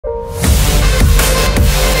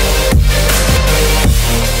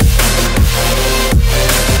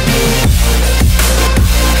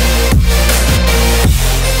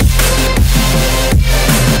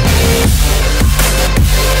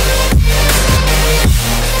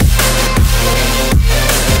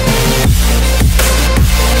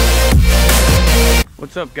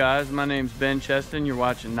What's up, guys? My name's Ben Cheston. You're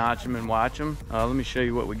watching Notch 'em and Watch 'em. Let me show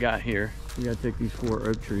you what we got here. We gotta take these 4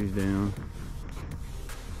 oak trees down.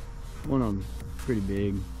 One of them's pretty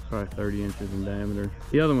big, probably 30 inches in diameter.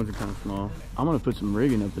 The other ones are kind of small. I'm gonna put some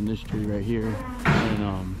rigging up in this tree right here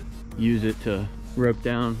and use it to rope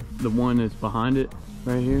down the one that's behind it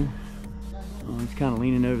right here. It's kind of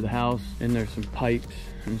leaning over the house, and there's some pipes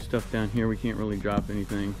and stuff down here. We can't really drop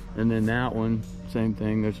anything. And then that one, same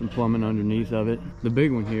thing. There's some plumbing underneath of it. The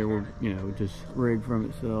big one here will, you know, just rig from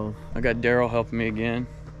itself. I got Daryl helping me again.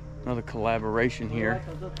 Another collaboration here.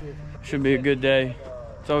 Should be a good day.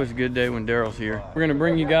 It's always a good day when Daryl's here. We're gonna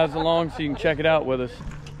bring you guys along so you can check it out with us.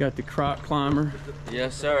 Got the croc climber.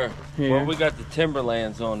 Yes, sir. Here. Well, we got the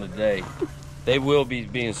Timberlands on today. They will be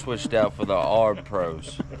being switched out for the Arb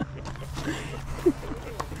Pros.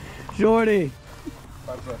 Shorty.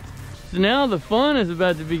 So now the fun is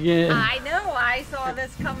about to begin. I know. I saw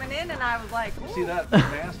this coming in and I was like, ooh. See that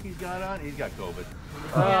mask he's got on? He's got COVID.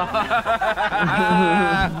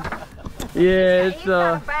 Yeah, it's He's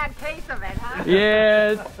got a bad case of it, huh?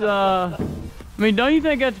 yeah, it's I mean, don't you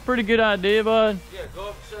think that's a pretty good idea, bud? Yeah, go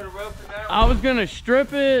up and set a rope in there. I was gonna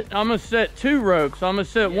strip it. I'm gonna set 2 ropes. I'm gonna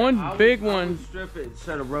set one big one Strip it and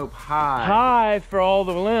set a rope high. high for all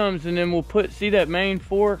the limbs, and then we'll put, see that main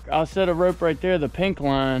fork? I'll set a rope right there, the pink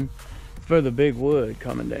line, for the big wood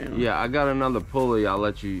coming down. Yeah, I got another pulley. I'll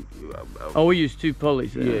let you. Oh, we use 2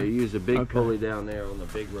 pulleys there. Yeah, use a big Okay. pulley down there on the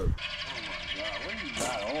big rope. Oh my God, what do you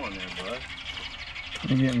got on there, bud?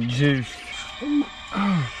 I'm getting juiced.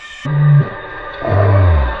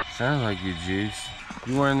 Sounds like you juice.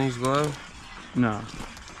 You wearing these gloves? No.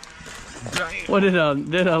 What did I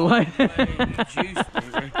like?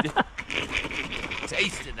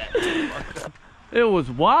 Tasted that. It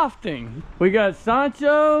was wafting. We got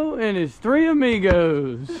Sancho and his 3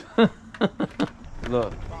 amigos.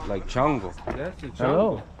 Look, like Chungle. That's a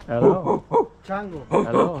Hello. Hello. Chango.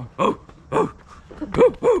 Hello.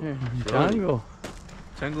 Chango.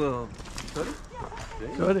 Tango.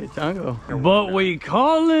 Sorry, Chango. But we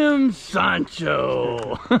call him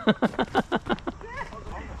Sancho.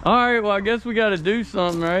 All right, well, I guess we got to do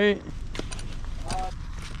something, right?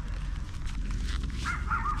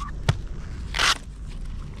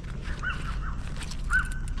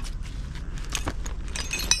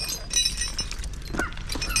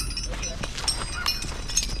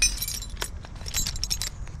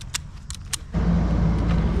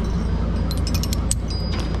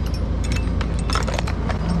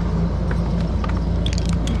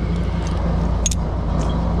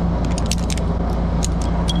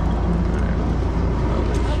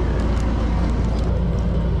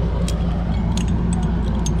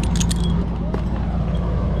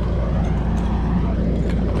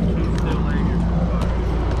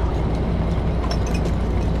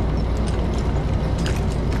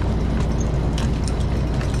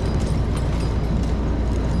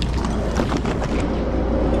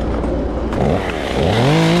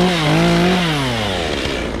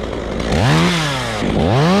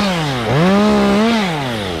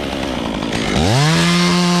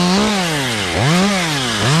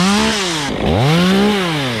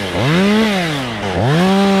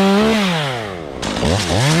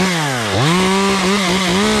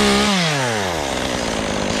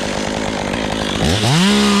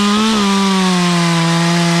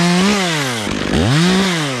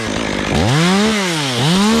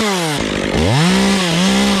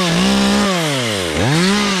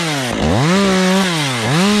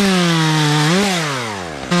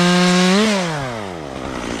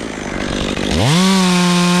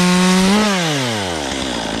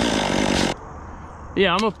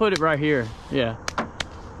 Yeah, I'm gonna put it right here. Yeah.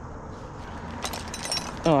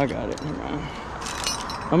 Oh, I got it. Never mind.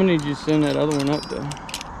 I'm gonna need you to send that other one up though.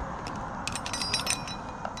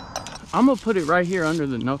 I'm gonna put it right here under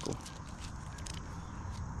the knuckle.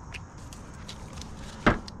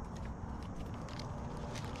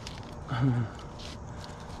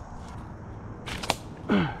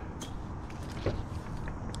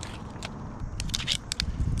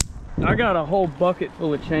 I got a whole bucket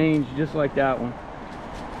full of change just like that one.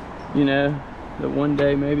 You know, that one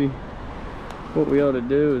day maybe what we ought to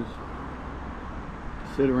do is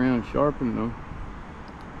sit around and sharpen them.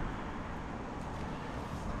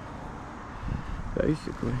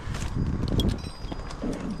 Basically.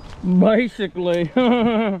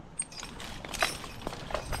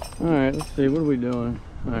 Alright, let's see, what are we doing?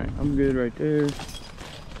 Alright, I'm good right there.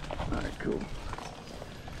 Alright, cool.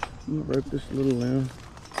 I'm gonna rope this a little down.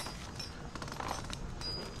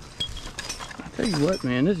 Tell you what,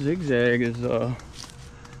 man, this Zigzag is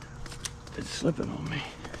it's slipping on me.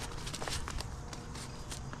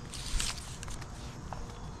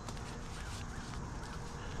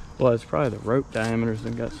 Well, it's probably the rope diameters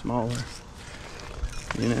that got smaller,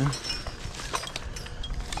 you know,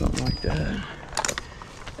 something like that.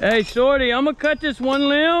 Hey, Shorty, I'm gonna cut this one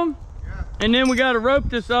limb, and then we gotta rope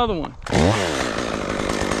this other one.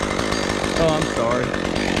 Oh, I'm sorry.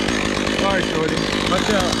 Sorry, Shorty.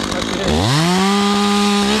 Watch out. Watch your head.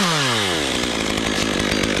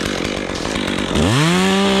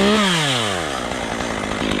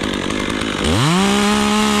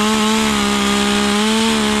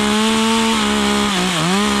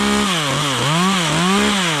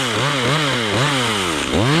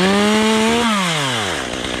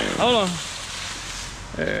 Hold on.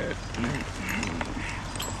 There.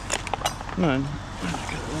 Come on.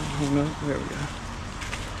 No, there we go.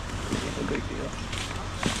 No big deal.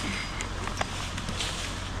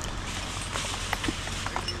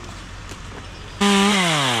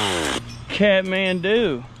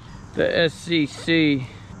 Kathmandu, the SCC,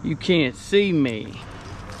 you can't see me.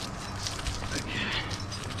 Okay.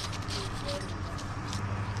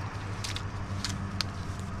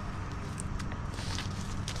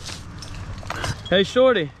 Hey,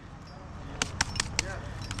 Shorty.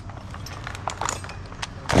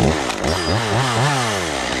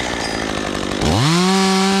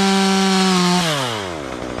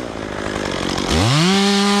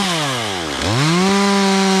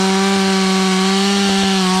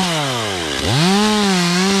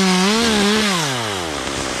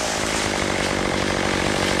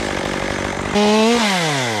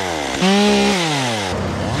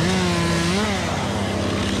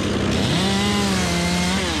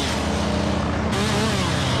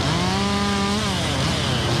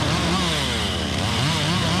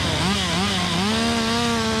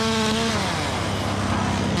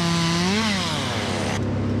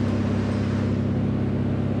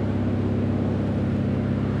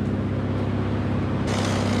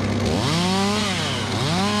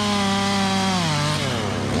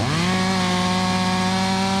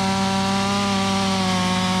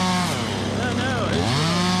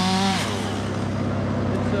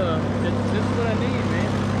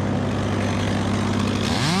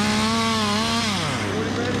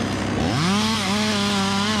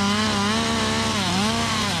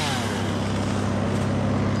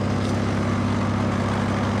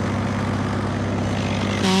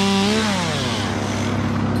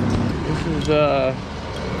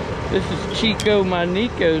 This is Chico my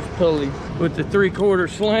Nico's pulley with the 3/4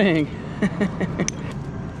 sling.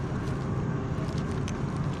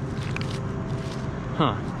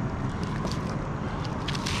 Huh.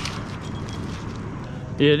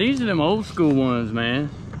 Yeah, these are them old school ones, man.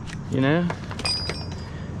 You know?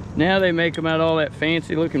 Now they make them out of all that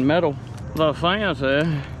fancy looking metal. The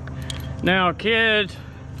fancy. Now kids,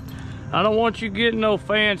 I don't want you getting no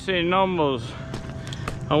fancy numbers.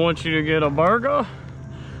 I want you to get a burger,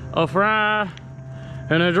 a fry,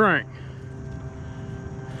 and a drink.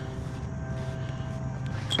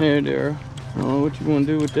 Hey, Daryl. I don't know what you want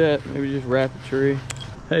to do with that. Maybe just wrap a tree.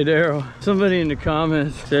 Hey, Daryl. Somebody in the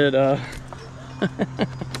comments said,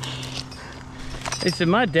 they said,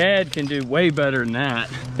 my dad can do way better than that.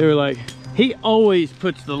 They were like, he always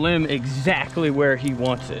puts the limb exactly where he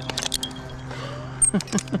wants it.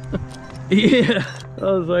 Yeah. I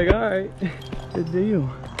was like, all right, good deal.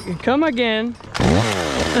 Come again.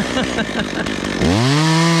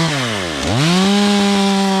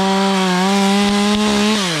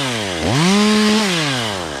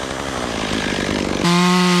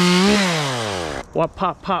 What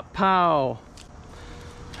pop pop pow.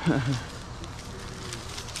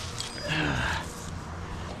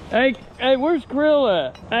 Hey, where's Grill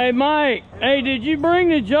at? Hey, Mike. Hey, did you bring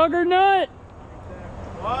the juggernaut?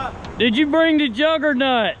 What? Did you bring the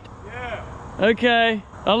juggernaut? Yeah. Okay.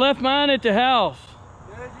 I left mine at the house.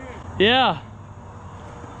 Did you? Yeah.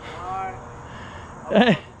 Alright.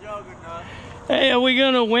 Hey. Hey, are we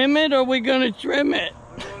gonna whim it or are we gonna trim it?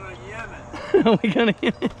 We're gonna yim it. Are we gonna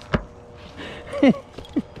yim it?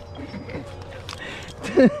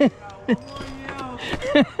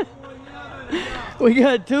 We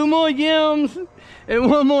got 2 more yims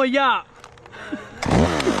and 1 more yop.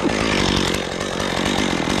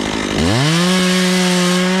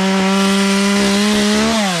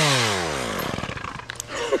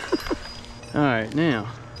 All right, now.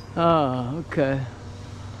 Oh, okay.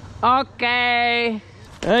 Okay.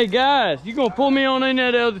 Hey guys, you gonna pull me on in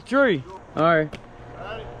that other tree? All right.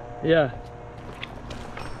 Yeah.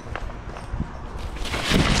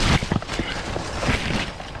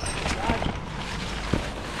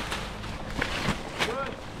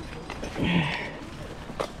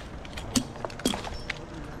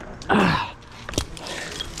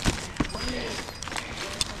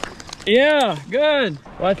 Yeah, good.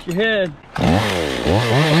 Watch your head. I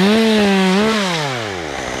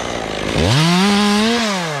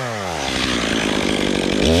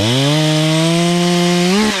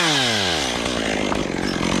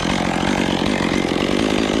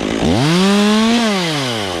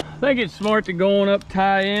think it's smart to go on up,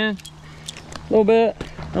 tie in a little bit.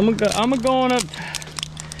 I'm gonna go on up.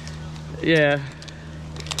 Yeah,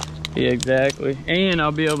 exactly. And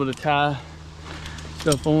I'll be able to tie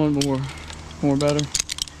stuff on more better.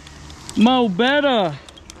 Mo better.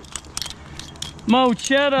 Mo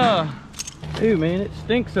cheddar. Dude, man, it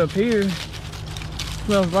stinks up here.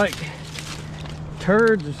 Smells like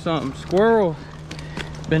turds or something. Squirrel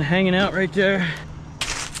been hanging out right there.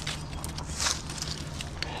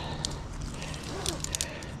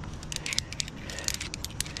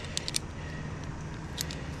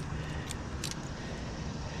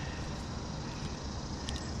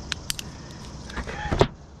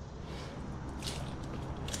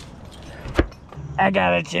 I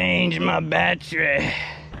gotta change my battery.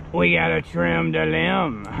 We gotta trim the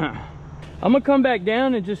limb. I'm gonna come back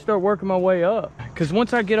down and just start working my way up. Cause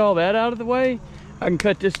once I get all that out of the way, I can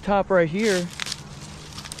cut this top right here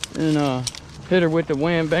and hit her with the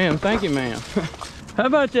wham bam. Thank you, ma'am. How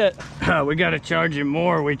about that? We gotta charge you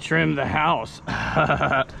more. We trimmed the house.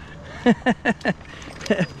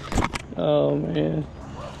 Oh man.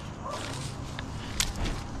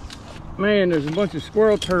 Man, there's a bunch of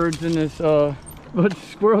squirrel turds in this bunch of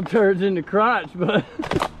squirrel turds in the crotch, but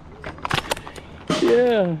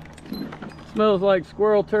yeah, smells like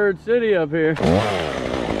Squirrel Turd City up here.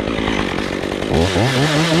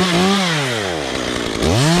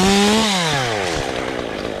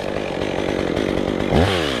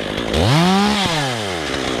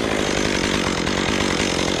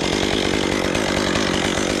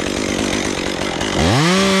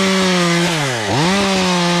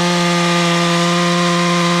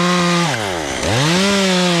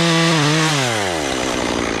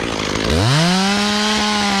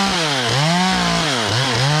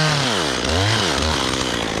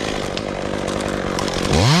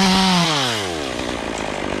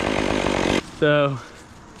 So,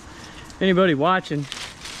 anybody watching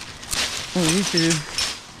on YouTube,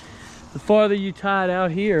 the farther you tie it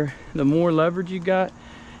out here, the more leverage you got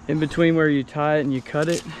in between where you tie it and you cut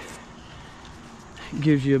it. It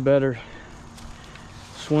gives you a better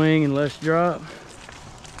swing and less drop.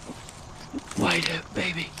 Wide up,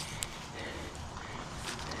 baby.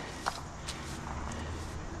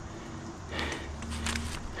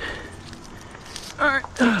 All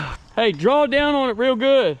right. Hey, draw down on it real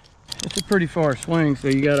good. It's a pretty far swing, so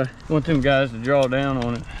you want them guys to draw down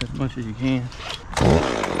on it as much as you can.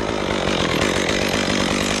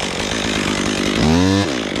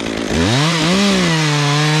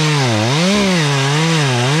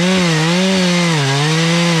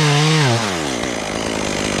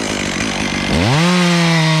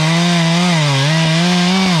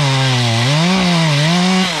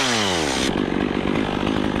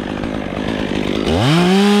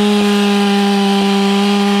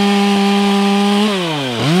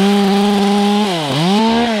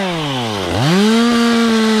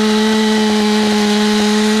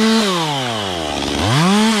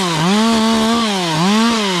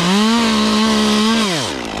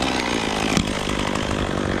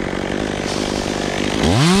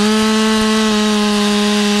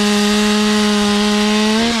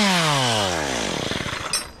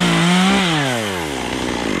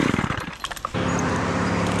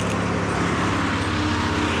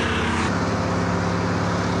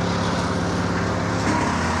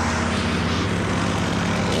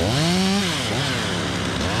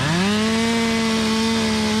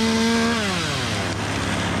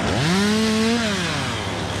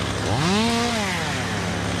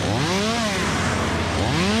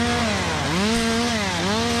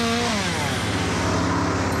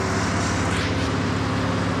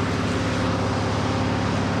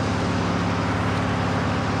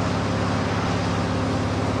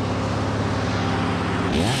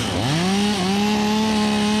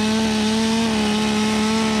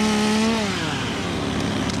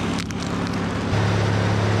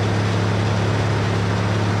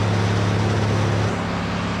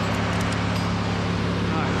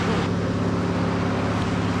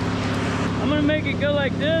 Make it go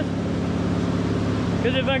like this,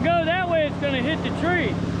 because if I go that way it's going to hit the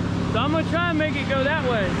tree, so I'm going to try and make it go that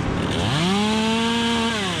way.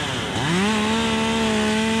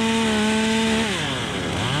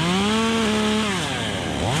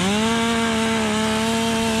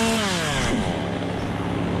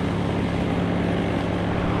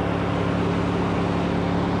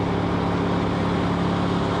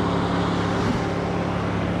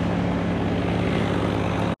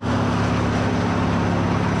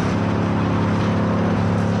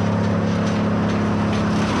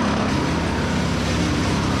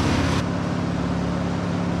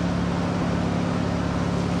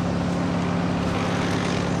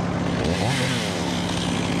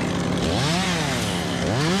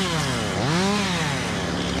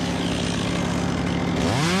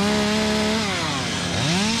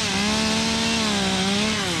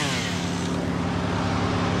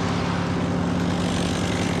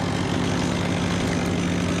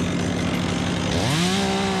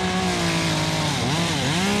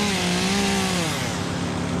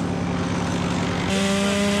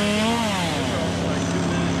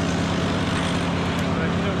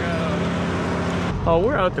 Oh,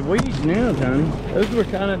 we're out the weeds now, Tony. Those were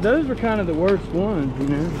kind of the worst ones, you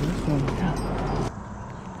know. This one,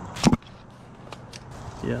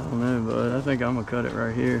 yeah, I don't know, bud. I think I'm gonna cut it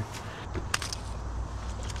right here.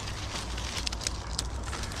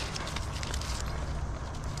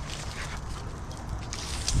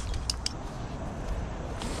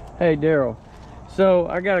 Hey, Daryl. So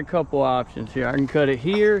I got a couple options here. I can cut it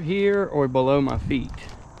here, here, or below my feet.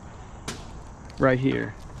 Right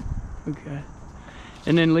here. Okay.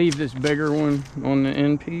 And then leave this bigger one on the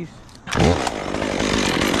end piece. Yeah,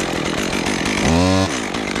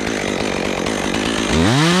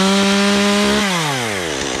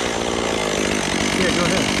 go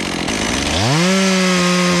ahead.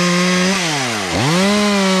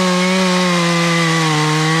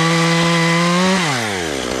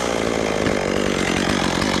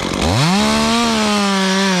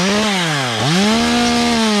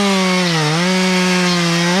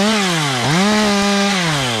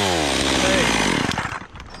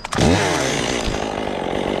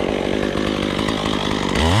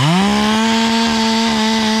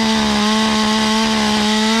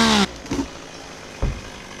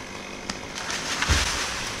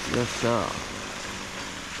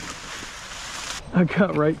 I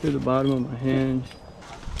got right through the bottom of my hinge.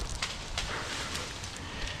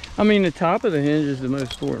 I mean, the top of the hinge is the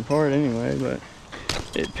most important part anyway, but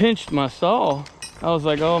it pinched my saw. I was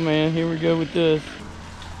like, oh man, here we go with this.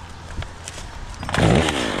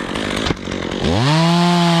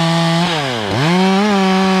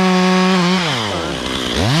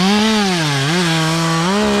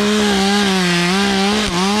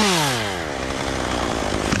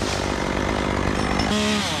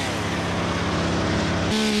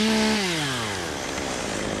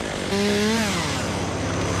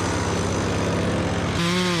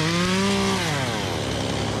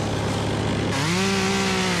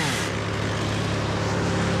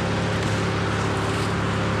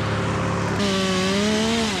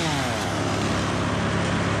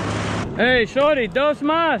 Hey, shorty, dos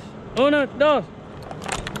más. Uno, dos.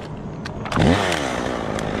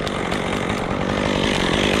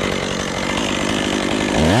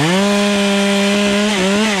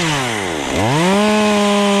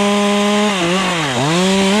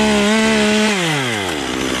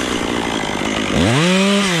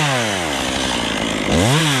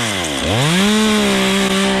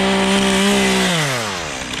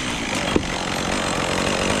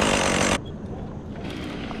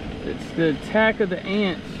 The attack of the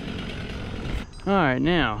ants. All right,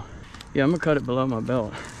 now, yeah, I'm gonna cut it below my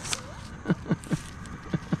belt.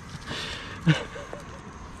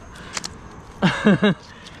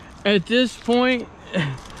 At this point,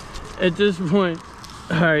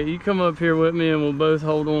 all right, you come up here with me and we'll both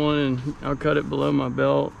hold on and I'll cut it below my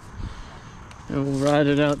belt and we'll ride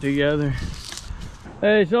it out together.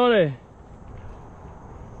 Hey, shorty.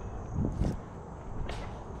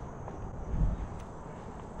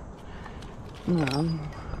 No. I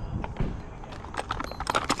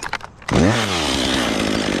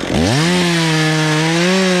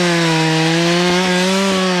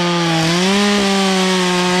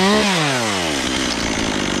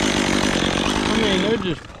mean, they're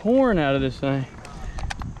just pouring out of this thing.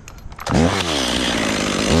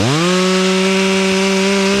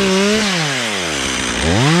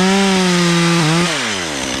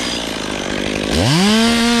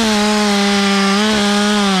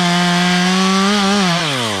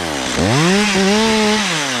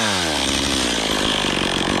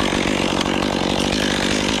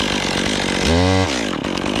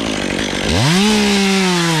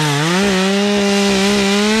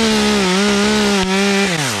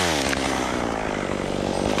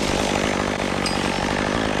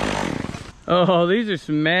 Oh, these are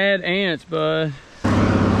some mad ants, bud.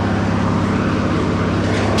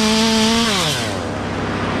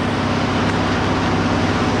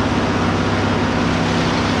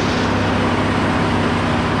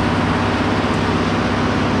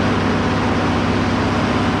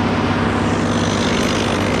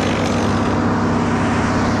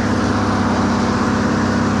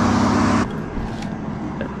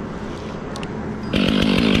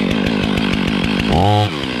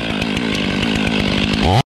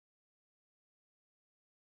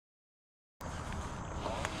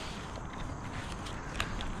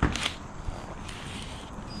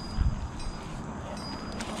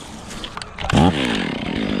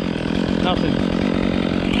 Nothing.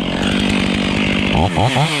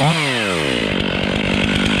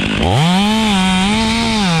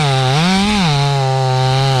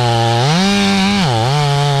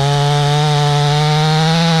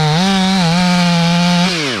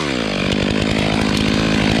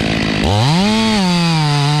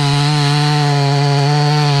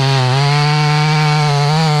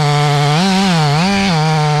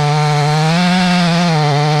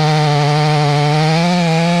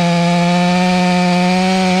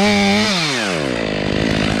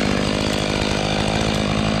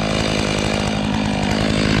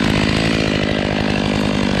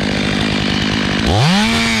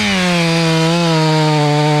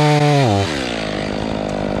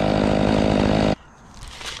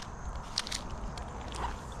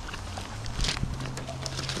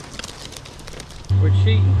 We're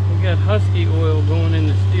cheating. We got husky oil going in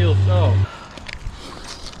the steel saw.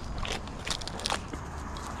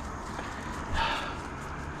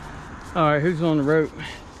 All right, who's on the rope?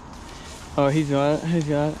 Oh, he's got it. He's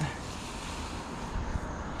got it.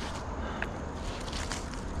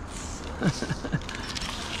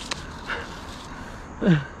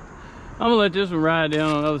 I'm gonna let this one ride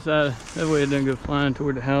down on the other side. That way it doesn't go flying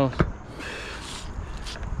toward the house.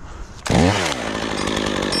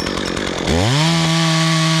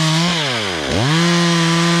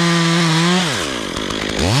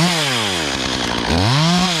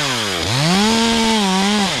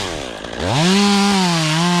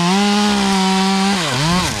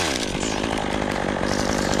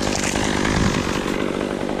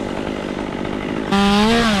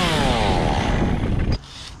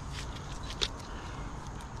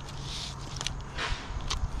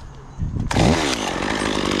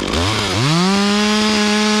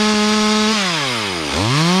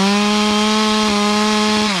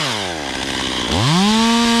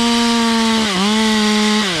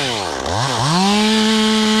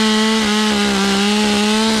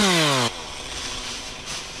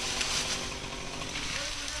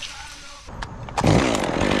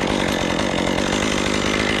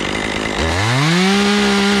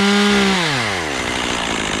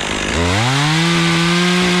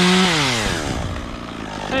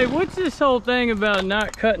 This whole thing about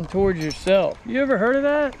not cutting towards yourself, you ever heard of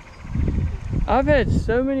that? I've had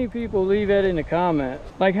so many people leave that in the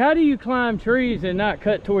comments. Like, how do you climb trees and not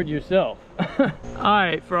cut towards yourself? All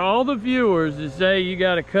right, for all the viewers that say you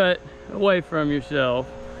got to cut away from yourself,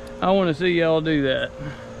 I want to see y'all do that.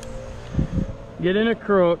 Get in a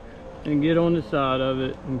crook and get on the side of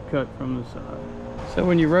it and cut from the side. So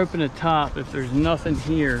when you're roping the top, if there's nothing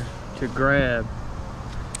here to grab,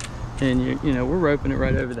 and you know, we're roping it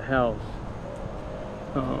right over the house.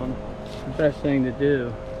 The best thing to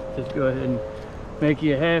do is go ahead and make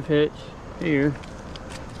you a half hitch here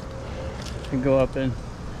and go up and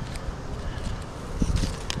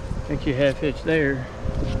make you a half hitch there.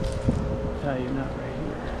 Tie your knot right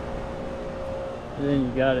here. And then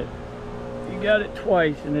you got it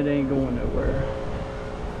twice and it ain't going nowhere.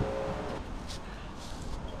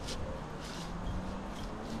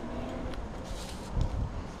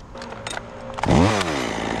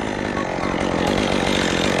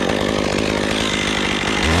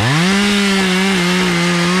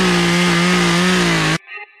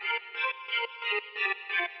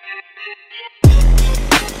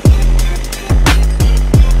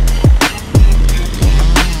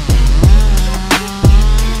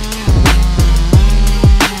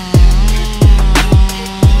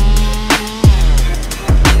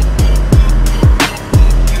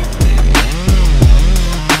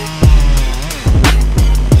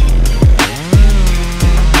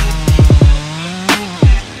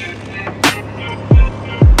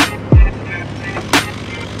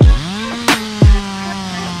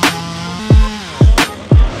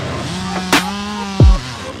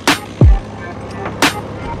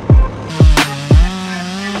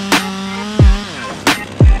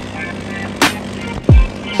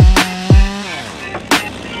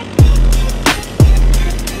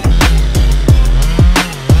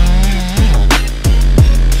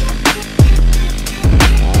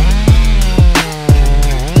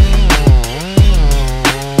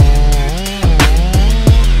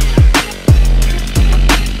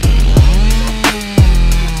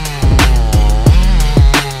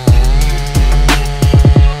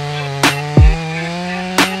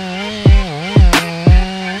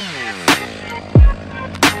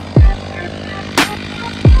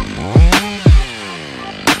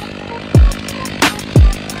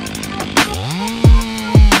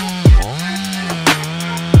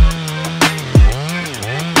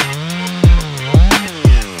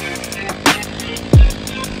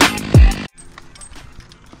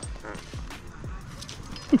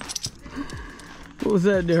 What was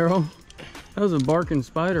that, Daryl? That was a barking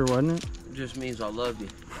spider, wasn't it? It just means I love you.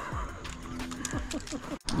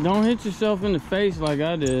 Don't hit yourself in the face like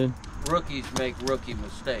I did. Rookies make rookie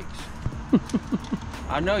mistakes.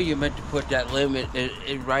 I know you meant to put that limit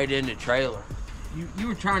right in the trailer. You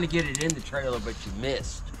were trying to get it in the trailer, but you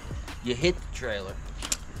missed. You hit the trailer.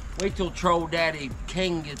 Wait till Troll Daddy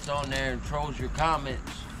King gets on there and trolls your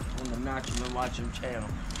comments on the Matching and Watching channel.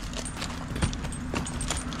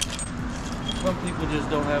 Some people just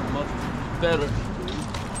don't have much better to do.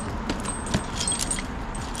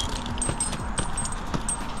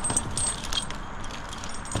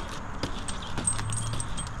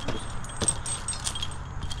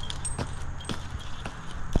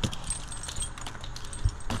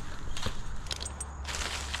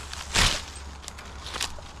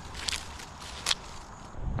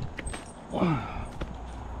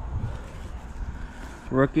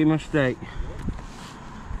 Rookie mistake.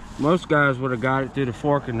 Most guys would have got it through the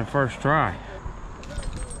fork in the first try.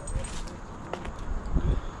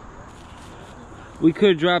 We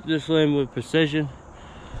could drop this limb with precision,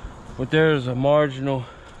 but there's a marginal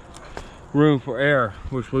room for error,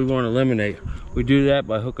 which we want to eliminate. We do that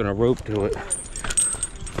by hooking a rope to it.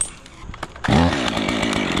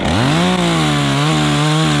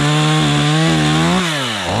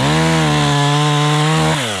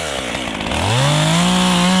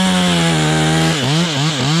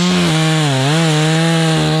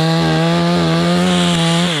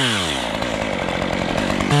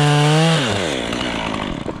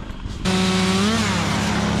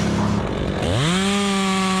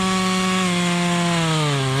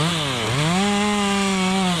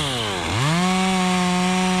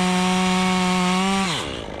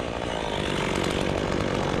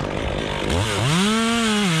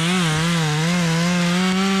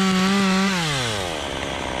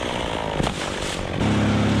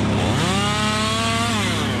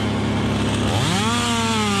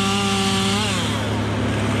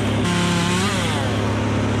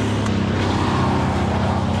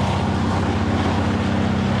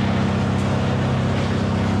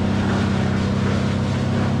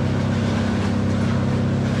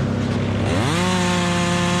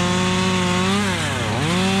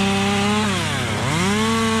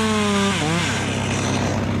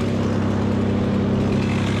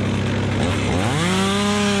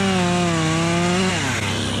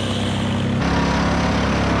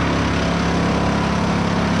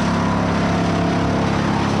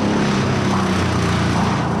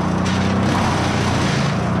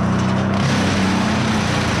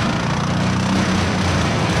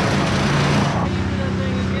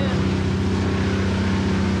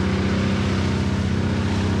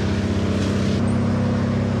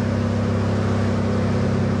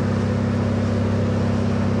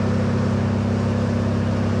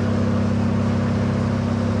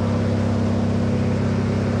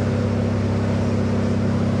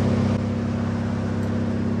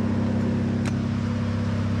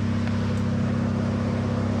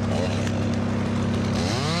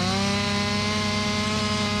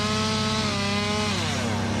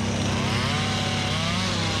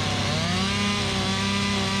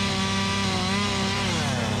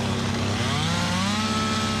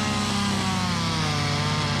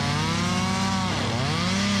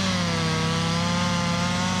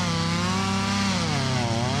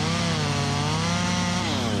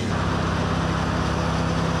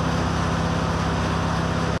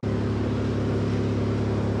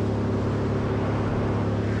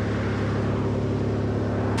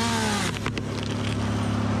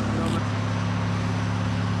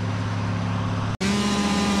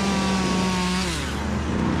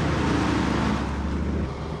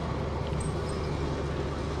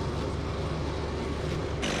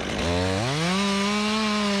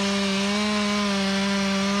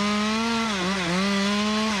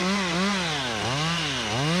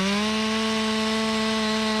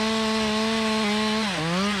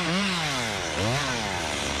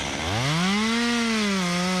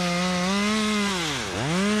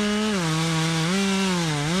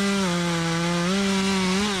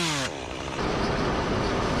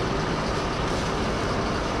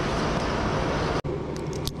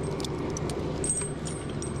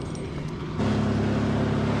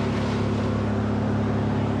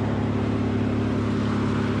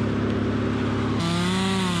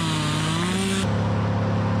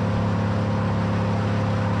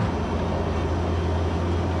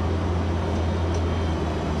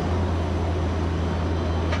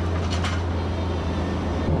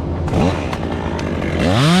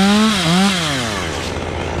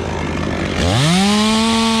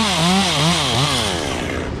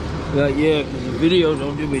 Yeah, because the video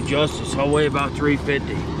don't do me justice. I weigh about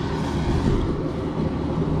 350.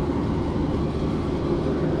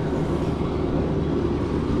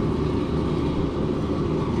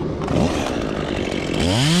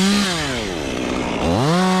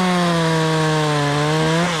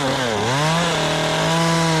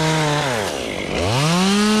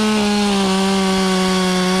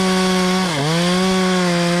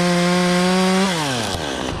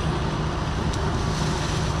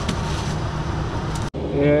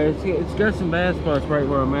 It's got some bad spots right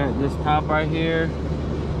where I'm at. This top right here,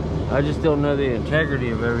 I just don't know the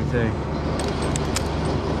integrity of everything.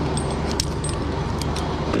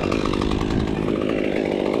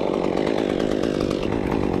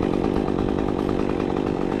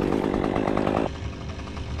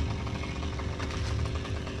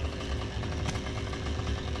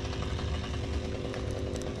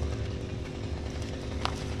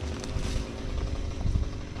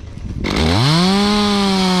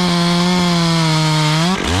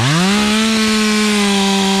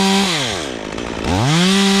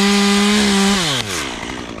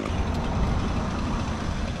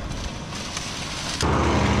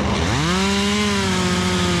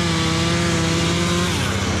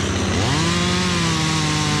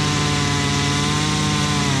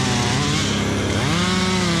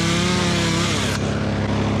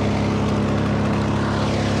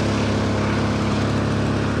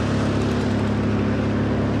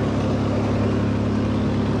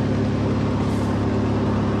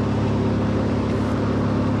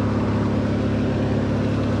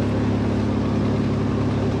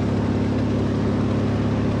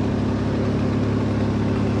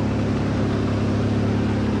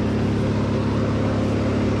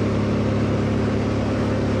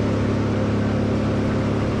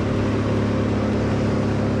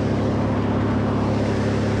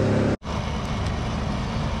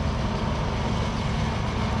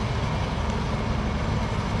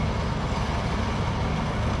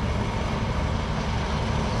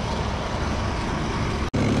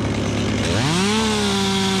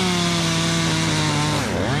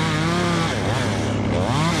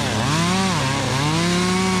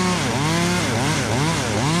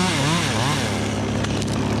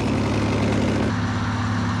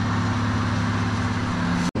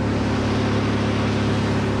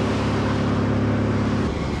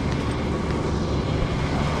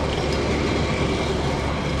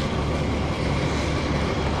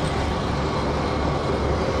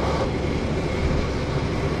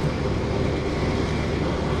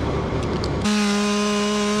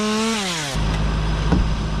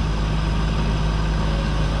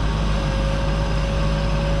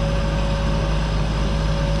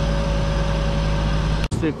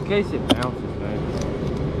 just in case it bounces, man.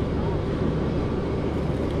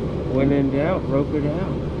 When in doubt, rope it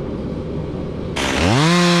out.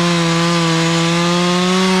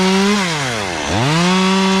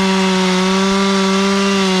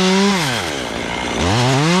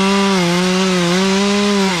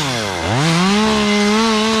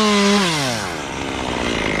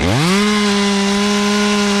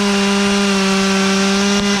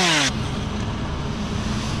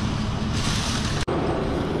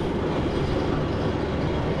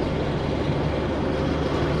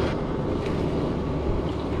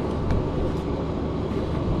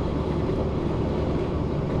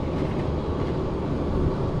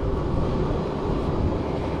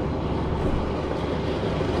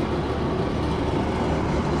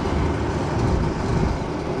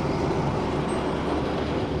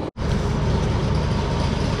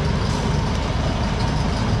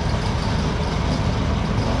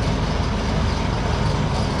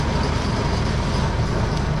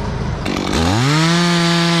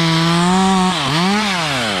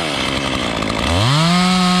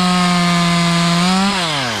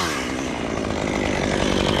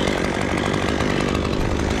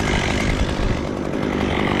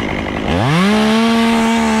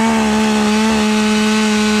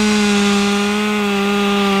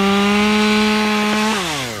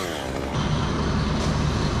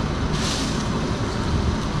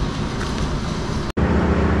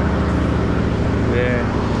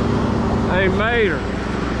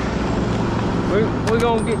 We're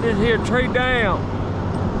gonna get this here tree down.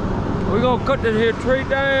 We're gonna cut this here tree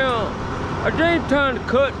down. I just ain't trying to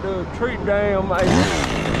cut the tree down, mate.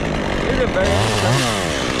 It's a bad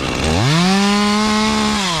shape.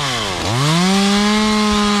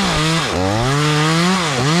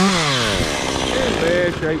 It's in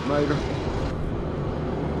bad shape, mate.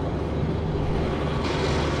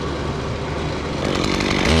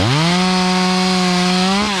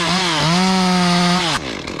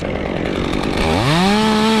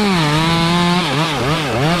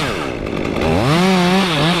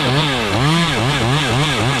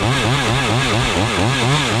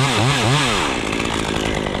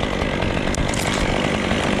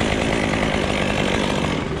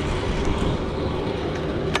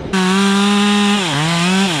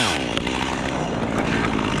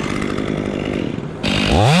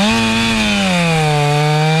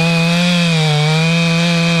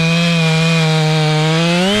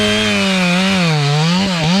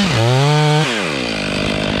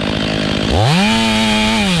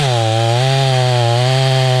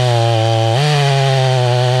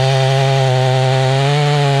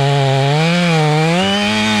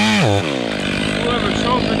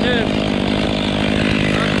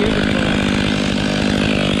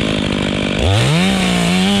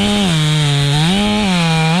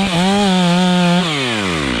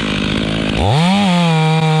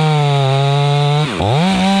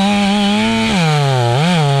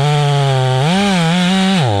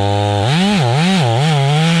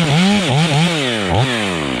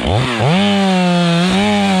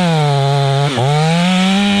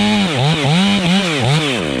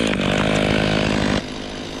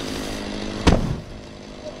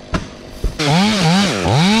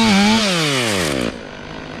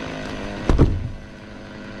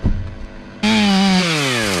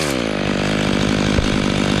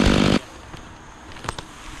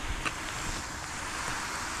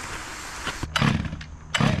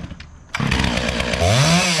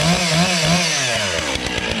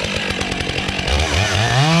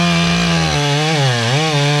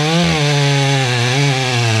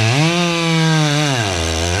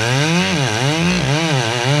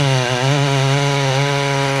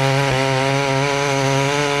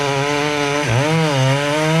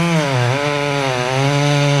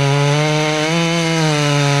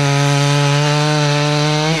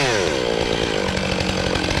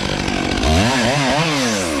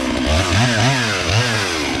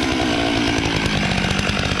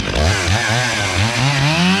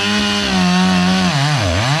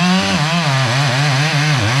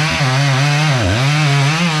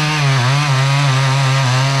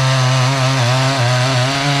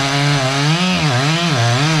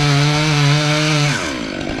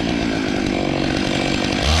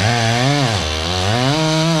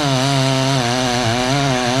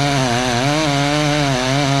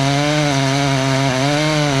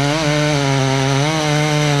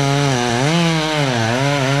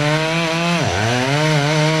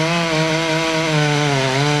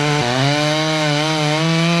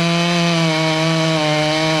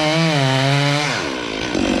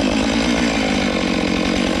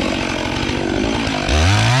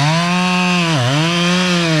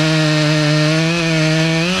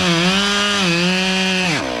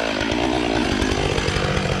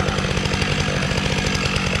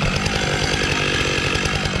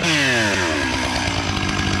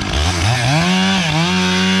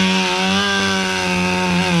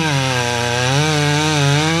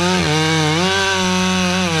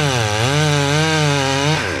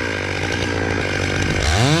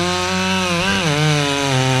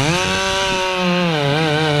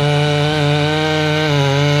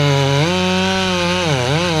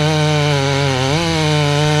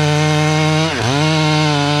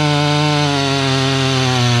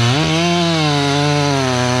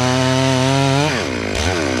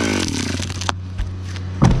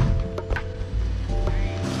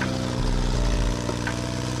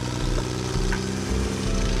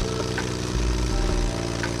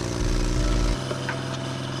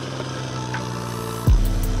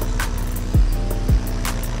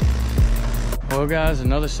 Well guys,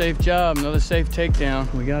 another safe job, another safe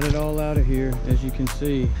takedown. We got it all out of here, as you can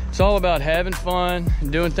see. It's all about having fun,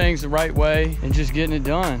 doing things the right way, and just getting it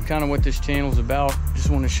done. Kind of what this channel's about. Just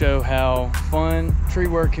want to show how fun tree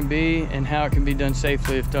work can be and how it can be done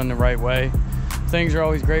safely if done the right way. Things are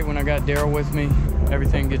always great when I got Daryl with me.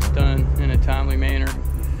 Everything gets done in a timely manner.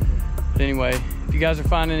 But anyway, if you guys are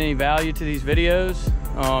finding any value to these videos,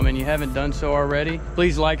 and you haven't done so already,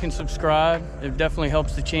 please like and subscribe. It definitely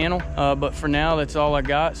helps the channel. But for now, that's all I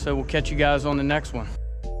got. So we'll catch you guys on the next one.